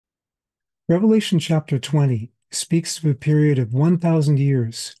Revelation chapter 20 speaks of a period of 1,000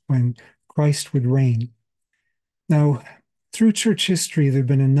 years when Christ would reign. Now, through church history, there have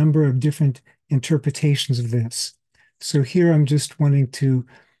been a number of different interpretations of this. So here I'm just wanting to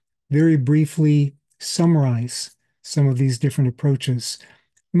very briefly summarize some of these different approaches,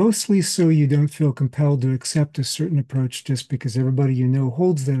 mostly so you don't feel compelled to accept a certain approach just because everybody you know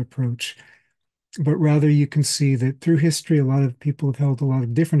holds that approach, but rather you can see that through history, a lot of people have held a lot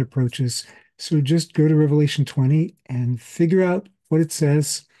of different approaches. So just go to Revelation 20 and figure out what it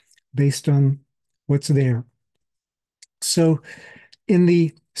says based on what's there. So in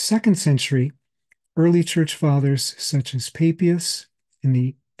the second century, early church fathers such as Papias in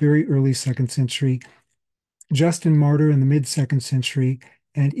the very early second century, Justin Martyr in the mid second century,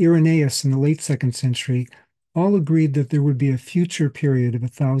 and Irenaeus in the late second century all agreed that there would be a future period of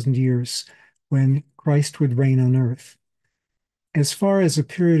 1,000 years when Christ would reign on earth. As far as a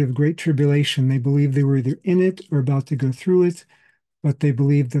period of great tribulation, they believed they were either in it or about to go through it, but they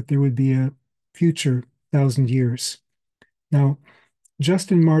believed that there would be a future 1,000 years. Now,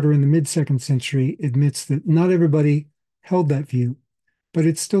 Justin Martyr in the mid second century admits that not everybody held that view, but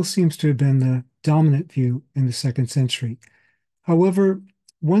it still seems to have been the dominant view in the second century. However,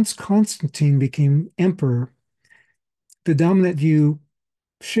 once Constantine became emperor, the dominant view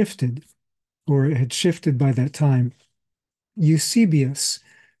shifted, or it had shifted by that time. Eusebius,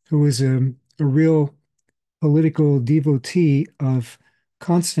 who was a real political devotee of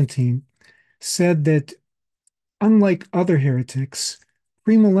Constantine, said that unlike other heretics,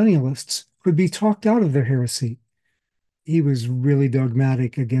 premillennialists could be talked out of their heresy. He was really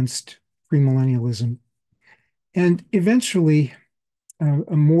dogmatic against premillennialism. And eventually,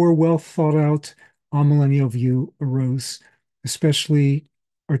 a more well thought out amillennial view arose, especially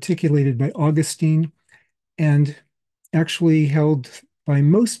articulated by Augustine and actually held by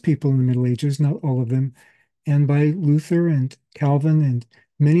most people in the Middle Ages, not all of them, and by Luther and Calvin and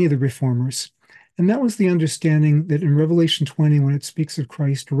many of the reformers. And that was the understanding that in Revelation 20, when it speaks of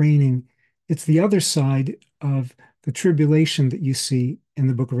Christ reigning, it's the other side of the tribulation that you see in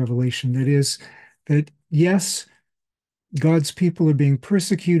the book of Revelation. That is, that yes, God's people are being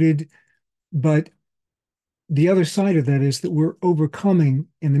persecuted, but the other side of that is that we're overcoming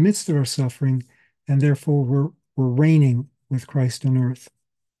in the midst of our suffering, and therefore we're reigning with Christ on earth.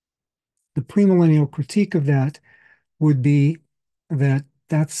 The premillennial critique of that would be that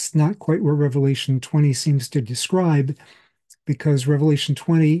that's not quite what Revelation 20 seems to describe, because Revelation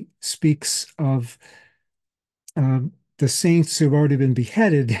 20 speaks of uh, the saints who've already been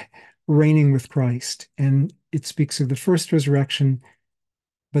beheaded reigning with Christ. And it speaks of the first resurrection,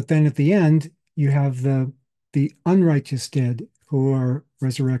 but then at the end, you have the unrighteous dead who are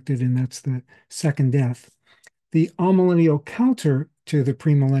resurrected, and that's the second death. The amillennial counter to the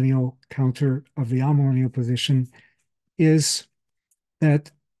premillennial counter of the amillennial position is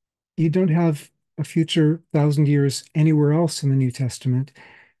that you don't have a future 1,000 years anywhere else in the New Testament.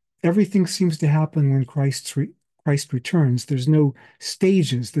 Everything seems to happen when Christ returns. There's no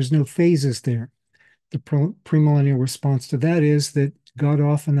stages, there's no phases there. The premillennial response to that is that God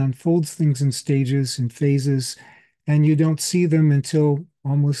often unfolds things in stages and phases, and you don't see them until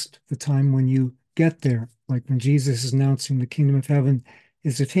almost the time when you get there. Like when Jesus is announcing the kingdom of heaven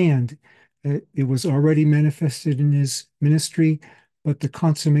is at hand. It was already manifested in his ministry, but the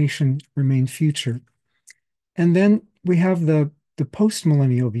consummation remained future. And then we have the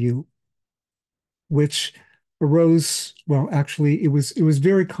postmillennial view, which arose, well, actually, it was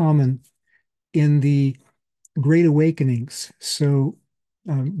very common in the Great Awakenings. So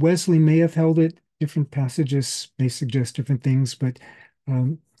Wesley may have held it. Different passages may suggest different things, but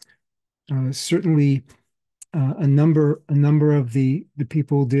um, certainly a number of the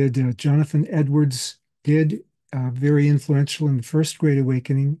people did. Jonathan Edwards did, very influential in the first Great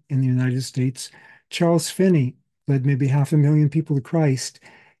Awakening in the United States. Charles Finney led maybe 500,000 people to Christ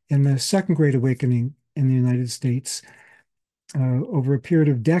in the second Great Awakening in the United States. Over a period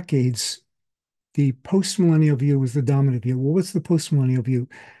of decades, the postmillennial view was the dominant view. Well, what's the postmillennial view?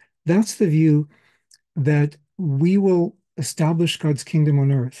 That's the view that we will establish God's kingdom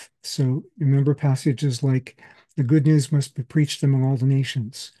on earth. So remember passages like the good news must be preached among all the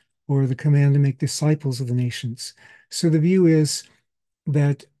nations, or the command to make disciples of the nations. So the view is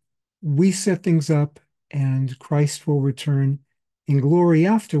that we set things up and Christ will return in glory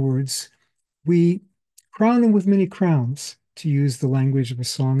afterwards. We crown him with many crowns, to use the language of a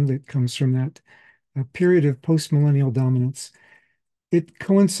song that comes from that period of postmillennial dominance. It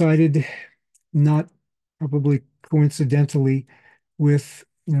coincided, not probably coincidentally, with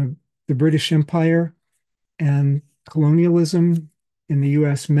the British Empire and colonialism in the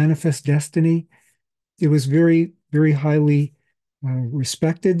US, manifest destiny. It was very, very highly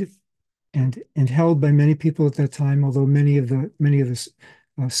respected and held by many people at that time, although many of the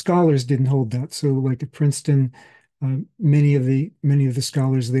scholars didn't hold that. So, like at Princeton, many of the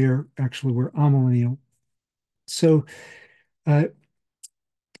scholars there actually were amillennial. So, uh,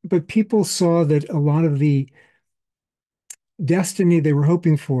 but people saw that a lot of the destiny they were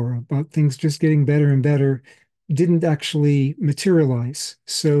hoping for about things just getting better and better didn't actually materialize.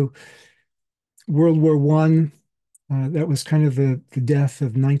 So, World War One, that was kind of the death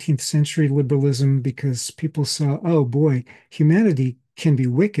of 19th century liberalism because people saw, oh boy, humanity can be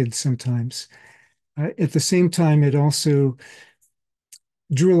wicked sometimes. At the same time, it also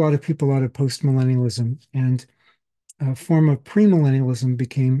drew a lot of people out of postmillennialism, and a form of premillennialism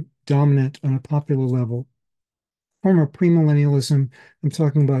became dominant on a popular level. Form of premillennialism I'm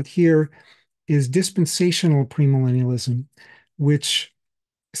talking about here is dispensational premillennialism, which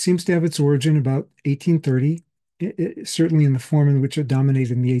seems to have its origin about 1830. Certainly in the form in which it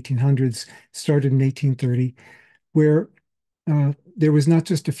dominated in the 1800s, started in 1830, where there was not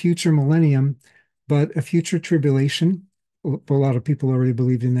just a future millennium, but a future tribulation. A lot of people already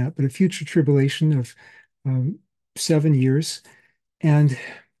believed in that, but a future tribulation of 7 years. And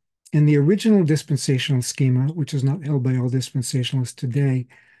in the original dispensational schema, which is not held by all dispensationalists today,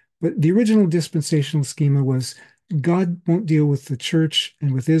 but the original dispensational schema was God won't deal with the church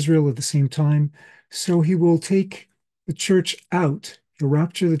and with Israel at the same time. So he will take the church out, he'll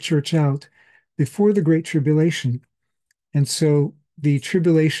rapture the church out before the Great Tribulation. And so the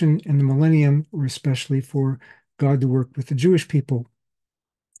tribulation and the millennium were especially for God to work with the Jewish people.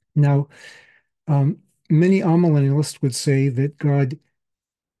 Now, um, many amillennialists would say that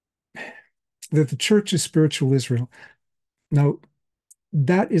that the church is spiritual Israel. Now,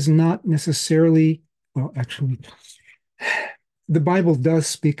 that is not necessarily, well, actually, the Bible does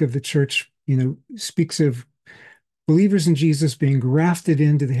speak of the church, speaks of believers in Jesus being grafted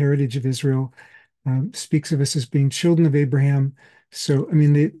into the heritage of Israel, speaks of us as being children of Abraham. So, I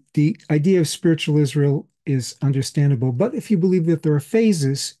mean, the idea of spiritual Israel is understandable. But if you believe that there are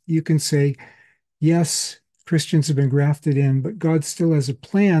phases, you can say, yes, Christians have been grafted in, but God still has a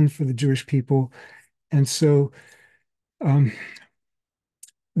plan for the Jewish people. And so um,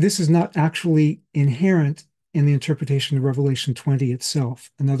 this is not actually inherent in the interpretation of Revelation 20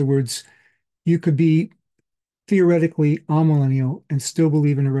 itself. In other words, you could be theoretically amillennial and still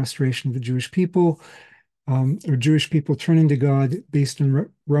believe in a restoration of the Jewish people, or Jewish people turning to God based on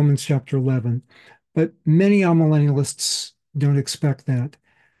Romans chapter 11. But many amillennialists don't expect that.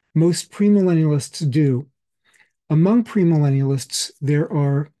 Most premillennialists do. Among premillennialists, there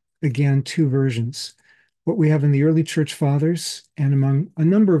are, again, two versions. What we have in the early church fathers and among a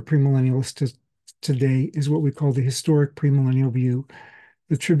number of premillennialists today is what we call the historic premillennial view.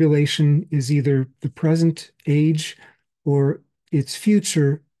 The tribulation is either the present age or its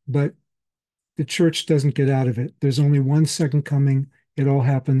future, but the church doesn't get out of it. There's only one second coming. It all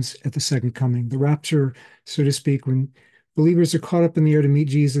happens at the second coming. The rapture, so to speak, when believers are caught up in the air to meet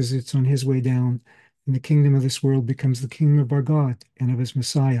Jesus, it's on his way down, and the kingdom of this world becomes the kingdom of our God and of his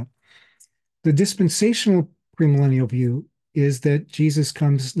Messiah. The dispensational premillennial view is that Jesus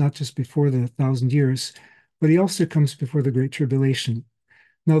comes not just before the 1,000 years, but he also comes before the Great Tribulation.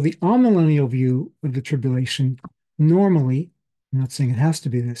 Now, the amillennial view of the tribulation normally, I'm not saying it has to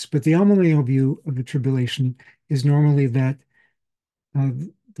be this, but the amillennial view of the tribulation is normally that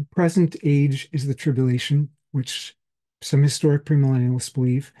the present age is the tribulation, which some historic premillennialists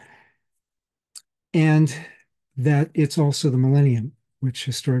believe, and that it's also the millennium, which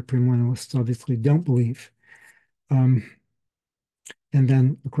historic premillennialists obviously don't believe. And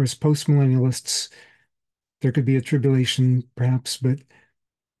then, of course, postmillennialists, there could be a tribulation, perhaps, but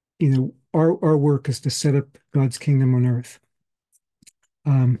our work is to set up God's kingdom on earth.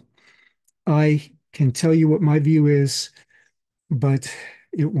 I can tell you what my view is, but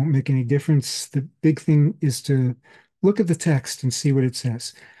it won't make any difference. The big thing is to look at the text and see what it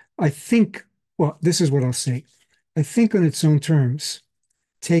says. I think, well, this is what I'll say. I think on its own terms,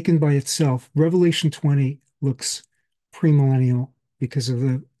 taken by itself, Revelation 20 looks premillennial because of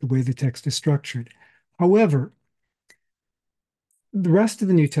the way the text is structured. However, the rest of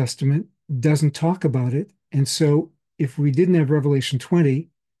the New Testament doesn't talk about it. And so if we didn't have Revelation 20,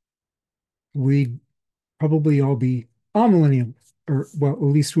 we'd probably all be amillennial, or well, at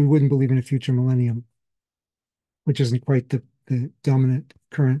least we wouldn't believe in a future millennium, which isn't quite the dominant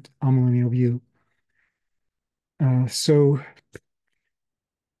current amillennial view. So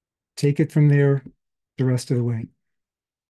take it from there the rest of the way.